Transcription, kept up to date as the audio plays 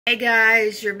Hey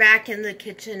guys, you're back in the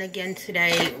kitchen again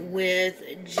today with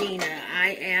Gina. I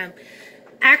am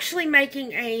actually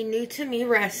making a new to me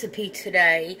recipe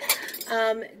today.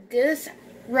 This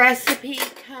recipe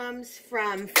comes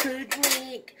from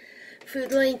Foodlink.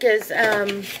 Foodlink is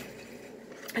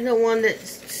the one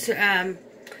that's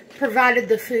provided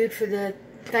the food for the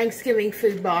Thanksgiving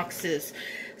food boxes.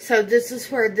 So this is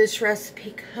where this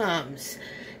recipe comes.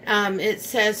 It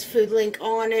says Foodlink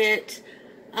on it.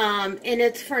 And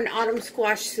it's for an autumn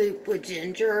squash soup with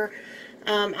ginger.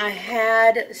 I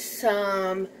had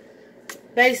some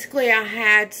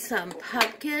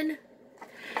pumpkin,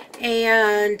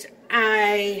 and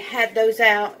I had those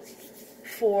out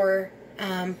for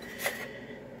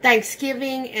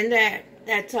Thanksgiving, and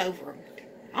that's over.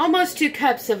 Almost 2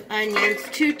 cups of onions,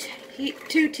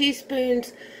 2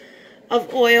 teaspoons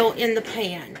of oil in the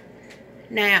pan.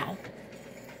 Now,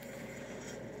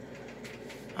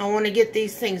 I want to get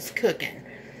these things cooking.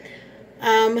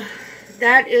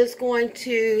 That is going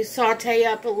to saute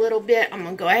up a little bit. I'm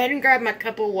going to go ahead and grab my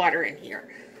cup of water in here.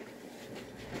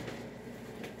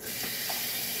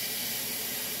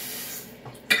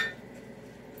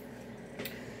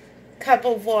 Cup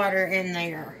of water in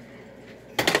there.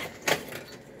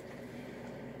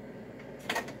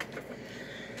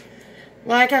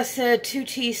 Like I said, 2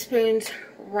 teaspoons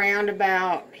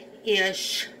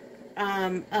roundabout-ish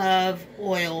of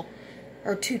oil,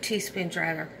 or 2 teaspoons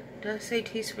rather. Did I say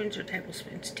teaspoons or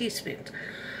tablespoons? Teaspoons.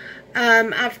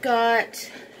 I've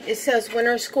got, it says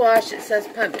winter squash, it says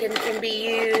pumpkin can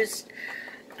be used,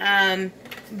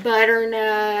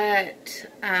 butternut,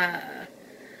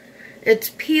 it's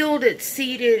peeled, it's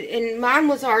seeded, and mine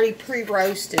was already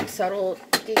pre-roasted, so it'll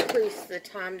decrease the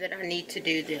time that I need to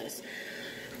do this.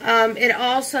 It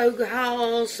also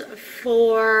calls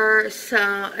for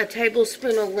a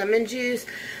tablespoon of lemon juice.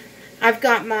 I've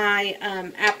got my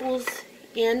apples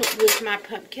in with my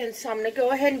pumpkin, so I'm going to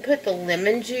go ahead and put the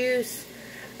lemon juice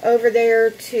over there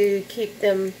to keep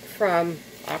them from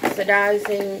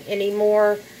oxidizing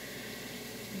anymore,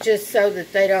 just so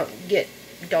that they don't get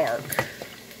dark.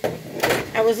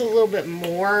 I was a little bit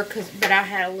more, but I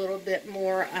had a little bit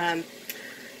more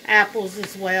apples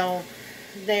as well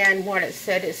than what it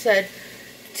said. It said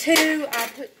 2. I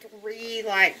put 3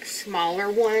 like smaller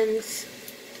ones,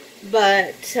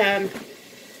 but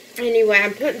anyway,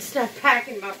 I'm putting stuff back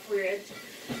in my fridge.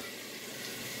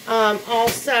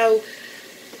 Also,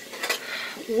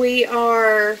 we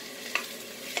are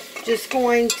just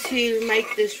going to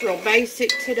make this real basic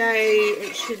today.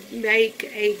 It should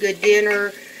make a good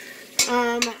dinner.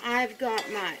 I've got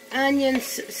my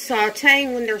onions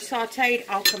sauteing. When they're sauteed,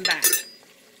 I'll come back.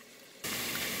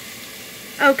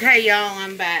 Okay, y'all,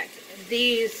 I'm back.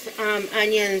 These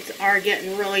onions are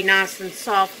getting really nice and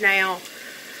soft now.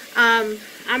 I'm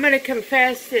going to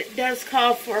confess it does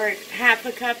call for ½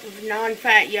 a cup of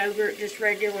non-fat yogurt, just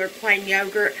regular plain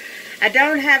yogurt. I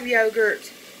don't have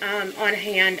yogurt on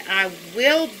hand. I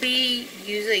will be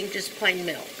using just plain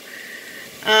milk.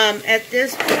 At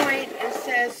this point, it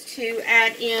says to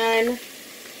add in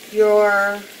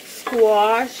your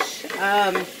squash,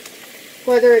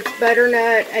 whether it's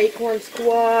butternut, acorn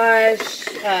squash,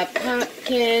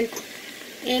 pumpkin,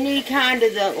 any kind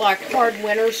of the like hard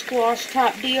winter squash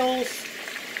type deals.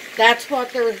 That's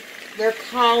what they're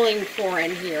calling for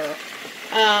in here.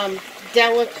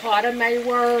 Delicata may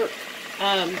work,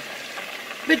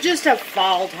 but just a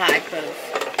fall type of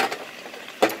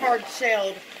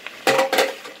hard-shelled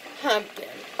pumpkin.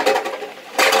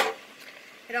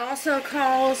 It also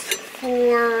calls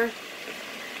for a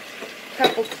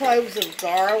couple cloves of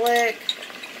garlic.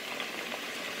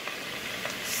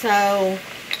 So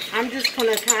I'm just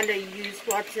going to kind of use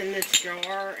what's in this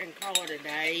jar and call it a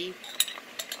day.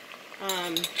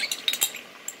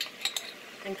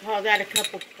 And call that a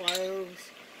couple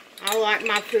cloves. I like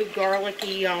my food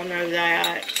garlicky, y'all know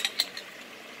that.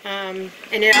 And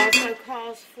it also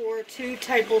calls for 2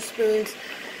 tablespoons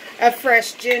of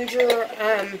fresh ginger.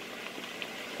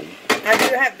 I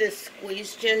do have this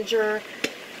squeezed ginger.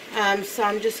 So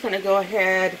I'm just going to go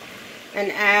ahead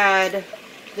and add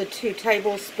the 2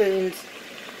 tablespoons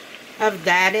of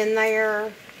that in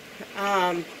there.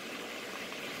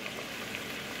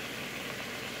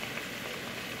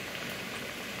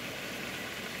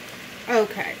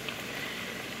 Okay.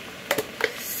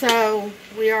 So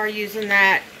we are using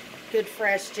that good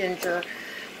fresh ginger.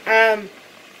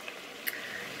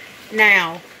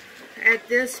 Now, at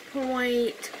this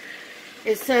point,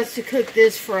 it says to cook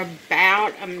this for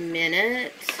about a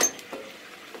minute.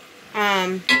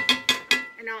 And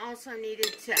I also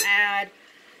needed to add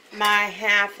my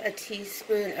 ½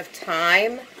 teaspoon of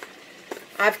thyme.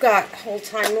 I've got whole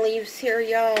thyme leaves here,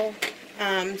 y'all.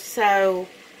 So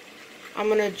I'm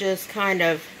going to just kind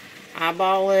of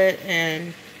eyeball it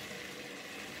and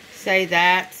say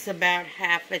that's about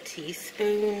half a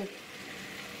teaspoon.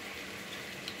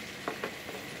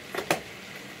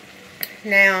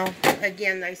 Now,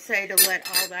 again, they say to let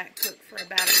all that cook for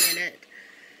about a minute.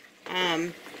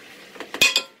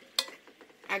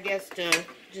 I guess to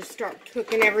just start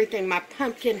cooking everything. My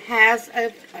pumpkin has,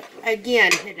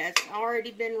 again, it has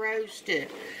already been roasted.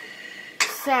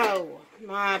 So,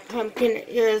 my pumpkin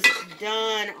is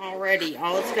done already.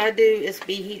 All it's got to do is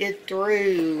be heated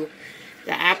through.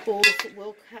 The apples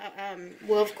will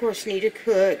of course need to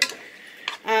cook.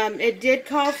 It did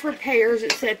call for pears.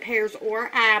 It said pears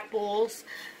or apples.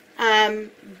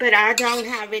 But I don't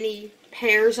have any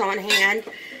pears on hand.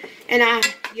 And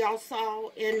y'all saw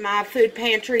in my food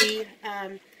pantry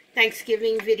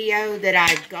Thanksgiving video that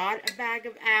I got a bag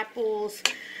of apples.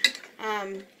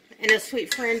 And a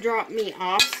sweet friend dropped me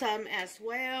off some as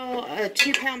well, a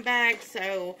 2-pound bag.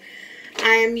 So I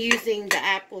am using the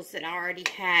apples that I already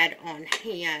had on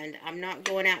hand. I'm not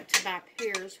going out to buy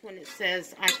pears when it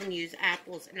says I can use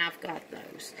apples, and I've got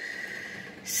those.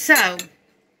 So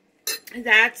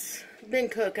that's been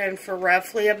cooking for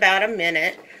roughly about a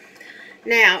minute.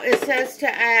 Now, it says to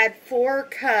add 4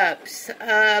 cups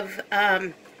of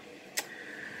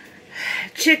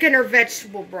chicken or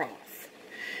vegetable broth.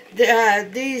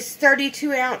 These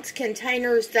 32-ounce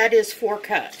containers, that is 4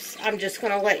 cups. I'm just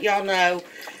going to let y'all know,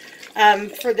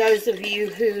 for those of you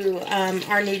who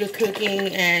are new to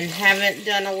cooking and haven't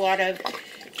done a lot of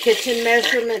kitchen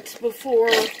measurements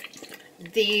before,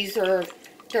 these are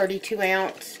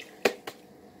 32-ounce,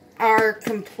 are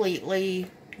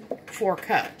completely 4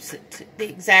 cups. It's the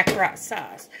exact right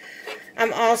size.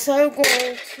 I'm also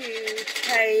going to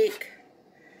take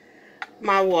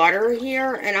my water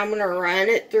here, and I'm going to run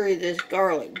it through this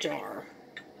garlic jar,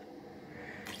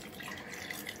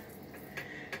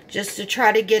 just to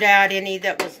try to get out any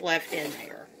that was left in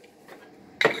there.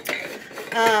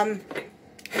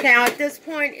 Now at this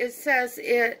point it says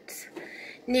it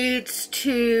needs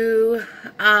to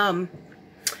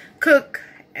cook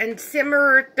and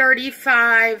simmer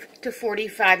 35 to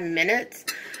 45 minutes.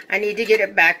 I need to get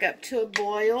it back up to a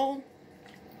boil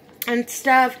and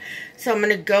stuff. So I'm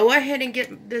going to go ahead and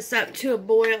get this up to a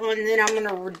boil, and then I'm going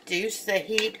to reduce the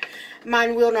heat.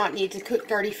 Mine will not need to cook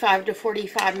 35 to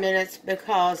 45 minutes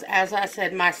because, as I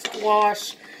said, my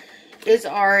squash is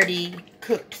already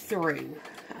cooked through.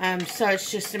 So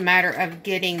it's just a matter of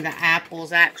getting the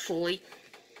apples actually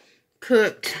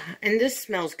cooked. And this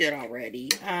smells good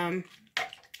already. It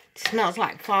smells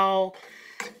like fall.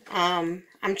 I'm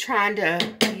trying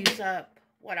to use up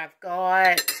what I've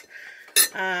got.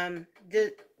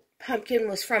 The pumpkin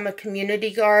was from a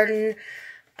community garden,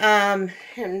 and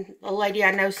a lady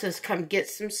I know says come get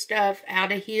some stuff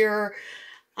out of here.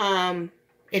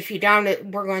 If you don't,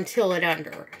 we're going to till it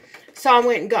under. So I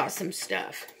went and got some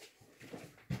stuff.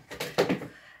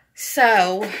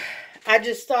 So I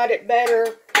just thought it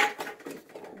better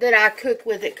that I cook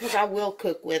with it, because I will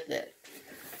cook with it,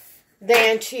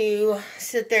 than to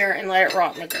sit there and let it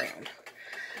rot in the ground.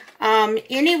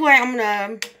 Anyway, I'm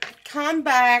going to come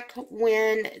back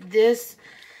when this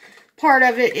part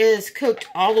of it is cooked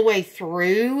all the way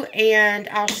through, and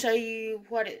I'll show you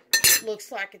what it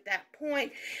looks like at that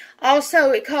point. Also,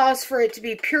 it calls for it to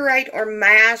be pureed or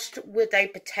mashed with a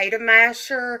potato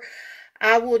masher.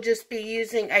 I will just be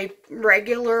using a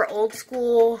regular old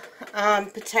school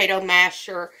potato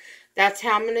masher. That's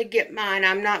how I'm going to get mine.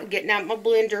 I'm not getting out my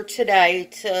blender today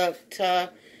to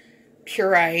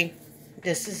puree.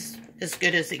 This is as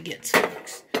good as it gets,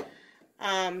 folks.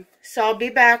 So I'll be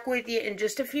back with you in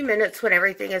just a few minutes when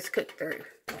everything is cooked through.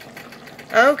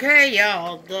 Okay,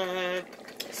 y'all, the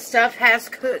stuff has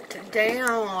cooked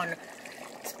down.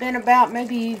 It's been about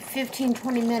maybe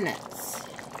 15-20 minutes.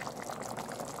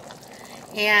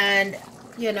 And,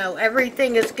 you know,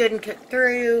 everything is good and cooked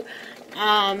through.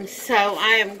 So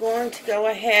I am going to go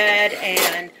ahead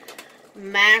and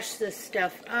mash this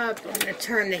stuff up. I'm going to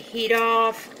turn the heat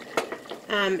off.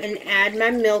 And add my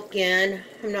milk in.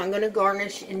 I'm not going to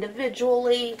garnish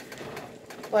individually.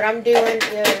 What I'm doing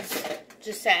is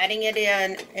just adding it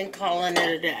in and calling it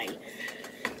a day.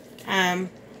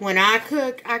 When I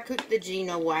cook the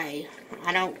Gina way.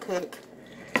 I don't cook.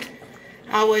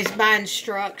 I always buy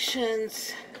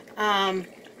instructions. I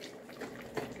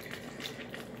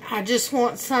just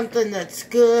want something that's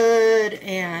good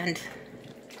and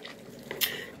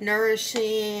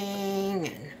nourishing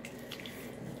and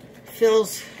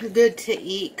feels good to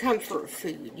eat, comfort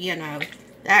food, you know,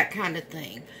 that kind of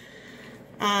thing.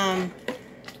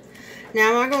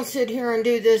 Now, am I going to sit here and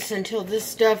do this until this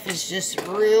stuff is just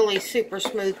really super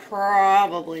smooth?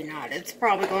 Probably not. It's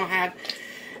probably going to have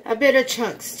a bit of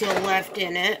chunks still left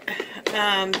in it.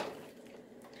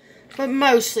 But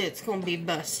mostly it's going to be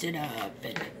busted up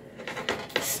and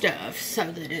stuff so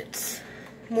that it's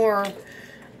more,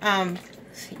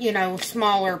 you know,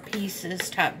 smaller pieces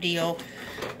type deal.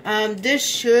 This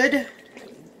should,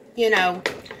 you know,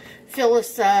 fill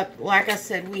us up. Like I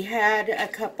said, we had a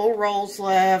couple rolls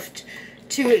left,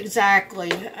 2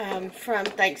 exactly, from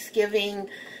Thanksgiving.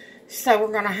 So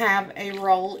we're going to have a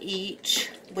roll each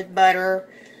with butter.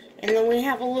 And then we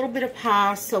have a little bit of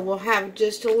pie, so we'll have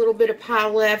just a little bit of pie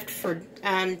left for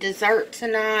dessert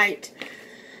tonight.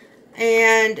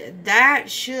 And that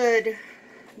should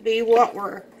be what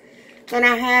we're going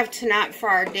to have tonight for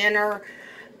our dinner.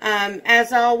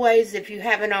 As always, if you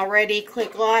haven't already,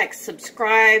 click like,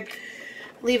 subscribe,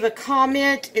 leave a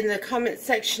comment in the comment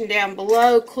section down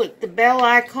below. Click the bell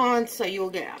icon so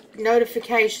you'll get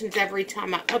notifications every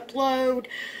time I upload.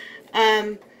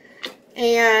 And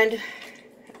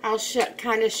I'll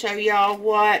kind of show y'all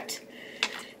what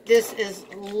this is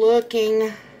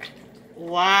looking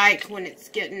like when it's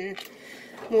getting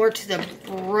more to the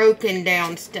broken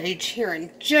down stage here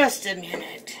in just a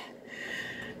minute.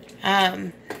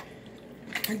 I'm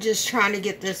just trying to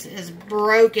get this as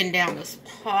broken down as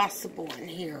possible in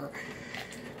here.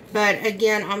 But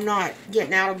again, I'm not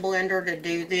getting out a blender to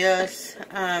do this.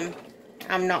 I'm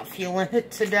not feeling it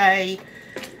today.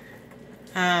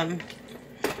 My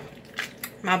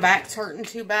back's hurting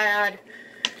too bad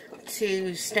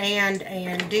to stand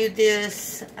and do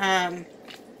this. God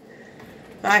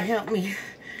help me.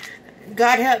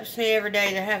 God helps me every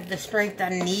day to have the strength I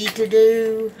need to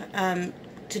do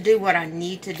what I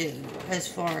need to do as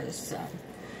far as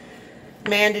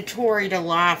mandatory to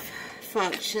life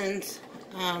functions.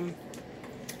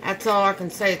 That's all I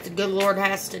can say. The good Lord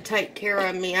has to take care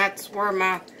of me. That's where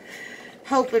my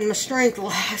hope and my strength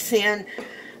lies in.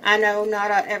 I know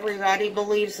not everybody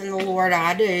believes in the Lord.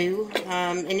 I do.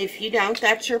 And if you don't,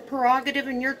 that's your prerogative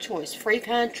and your choice. Free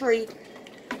country.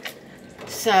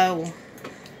 So,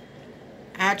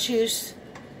 I choose.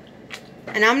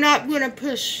 And I'm not going to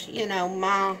push, you know,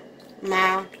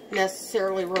 my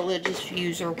necessarily religious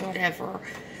views or whatever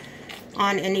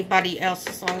on anybody else,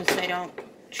 as long as they don't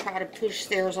try to push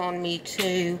theirs on me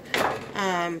too.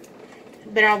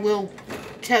 But I will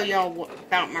tell y'all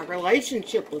about my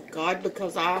relationship with God,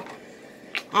 because all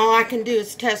I can do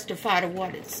is testify to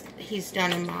what He's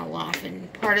done in my life,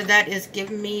 and part of that is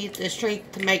giving me the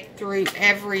strength to make through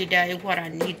every day what I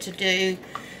need to do.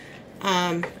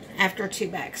 After 2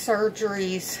 back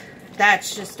surgeries,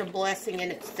 that's just a blessing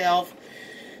in itself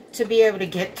to be able to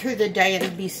get through the day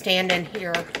and be standing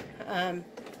here in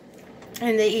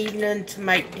the evening to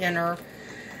make dinner.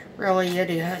 Really, it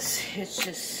is. It's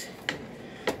just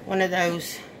one of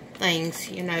those things,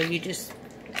 you know, you just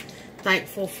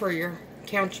thankful for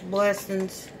count your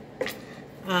blessings.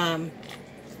 But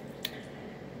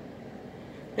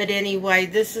anyway,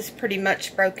 this is pretty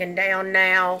much broken down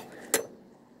now.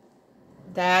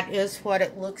 That is what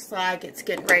it looks like. It's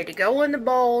getting ready to go in the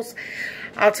bowls.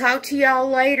 I'll talk to y'all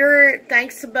later.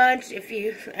 Thanks a bunch. If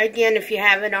you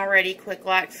haven't already, click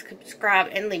like, subscribe,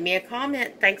 and leave me a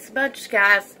comment. Thanks a bunch,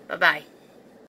 guys. Bye-bye.